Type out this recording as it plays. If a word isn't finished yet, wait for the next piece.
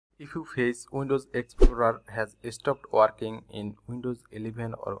If you face Windows Explorer has stopped working in Windows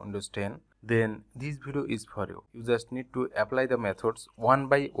 11 or Windows 10, then this video is for you. You just need to apply the methods one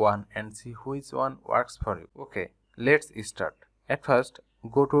by one and see which one works for you. Okay, let's start. At first,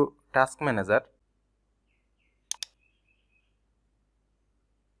 go to Task Manager.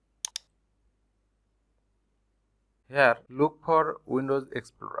 Here, look for Windows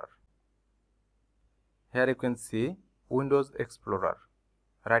Explorer. Here you can see Windows Explorer.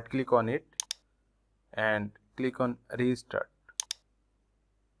 Right click on it and click on Restart.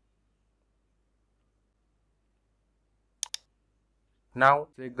 Now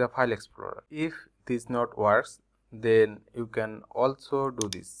check the File Explorer. If this not works, then you can also do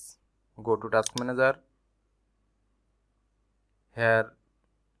this. Go to Task Manager. Here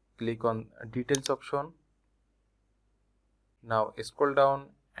click on Details option. Now scroll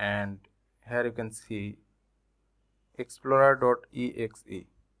down and here you can see explorer.exe.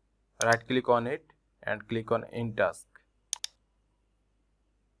 Right click on it and click on End Task.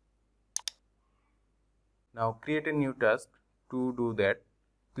 Now create a new task. To do that,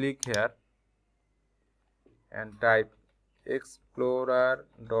 click here and type explorer.exe.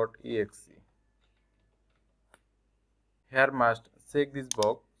 Here must check this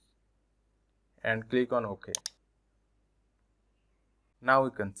box and click on OK. Now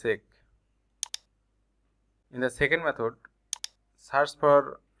we can check. In the second method, search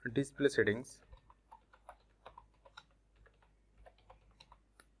for display settings.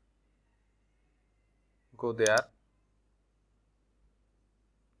 Go there.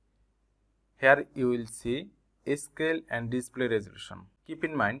 Here you will see scale and display resolution. Keep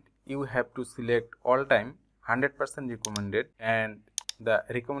in mind, you have to select all time 100% recommended and the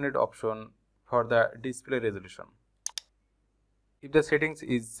recommended option for the display resolution. If the settings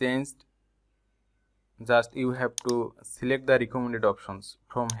is changed, just you have to select the recommended options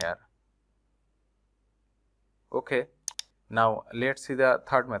from here. Okay, now let's see the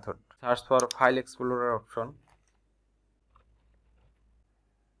third method. Search for File Explorer option.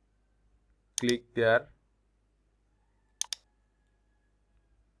 Click there.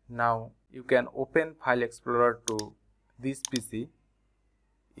 Now you can open File Explorer to this PC.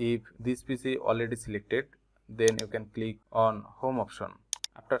 If this PC already selected, then you can click on Home option.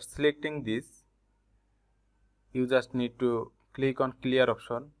 After selecting this, you just need to click on Clear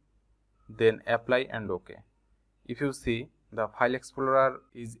option, then Apply and OK. If you see the File Explorer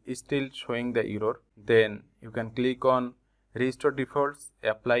is still showing the error, then you can click on Restore Defaults,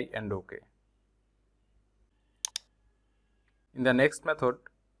 Apply and OK. In the next method,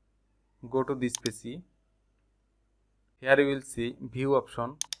 go to this PC. Here you will see View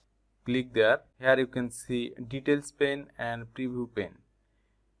option. Click there. Here you can see Details pane and Preview pane.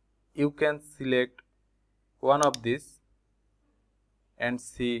 You can select one of these and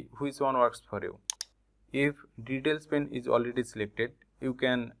see which one works for you. If Details pane is already selected, you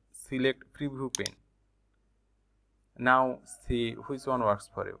can select Preview pane. Now see which one works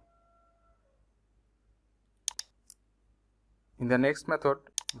for you. In the next method,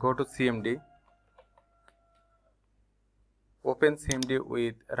 go to CMD. Open CMD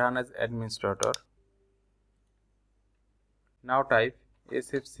with Run as Administrator. Now type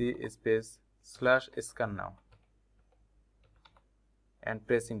sfc /scan now and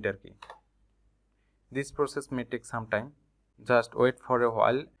press Enter key. This process may take some time. Just wait for a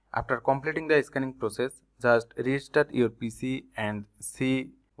while. After completing the scanning process, just restart your PC and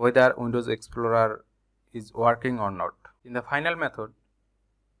see whether Windows Explorer is working or not. In the final method,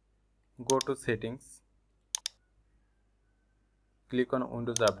 go to Settings, click on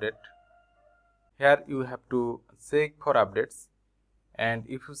Windows Update. Here you have to check for updates, and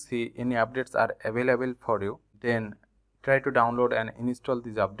if you see any updates are available for you, then try to download and install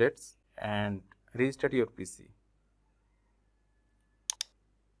these updates and restart your PC.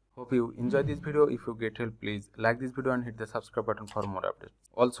 Hope you enjoy this video. If you get help, please like this video and hit the subscribe button for more updates.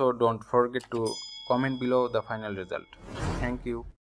 Also, don't forget to comment below the final result. Thank you.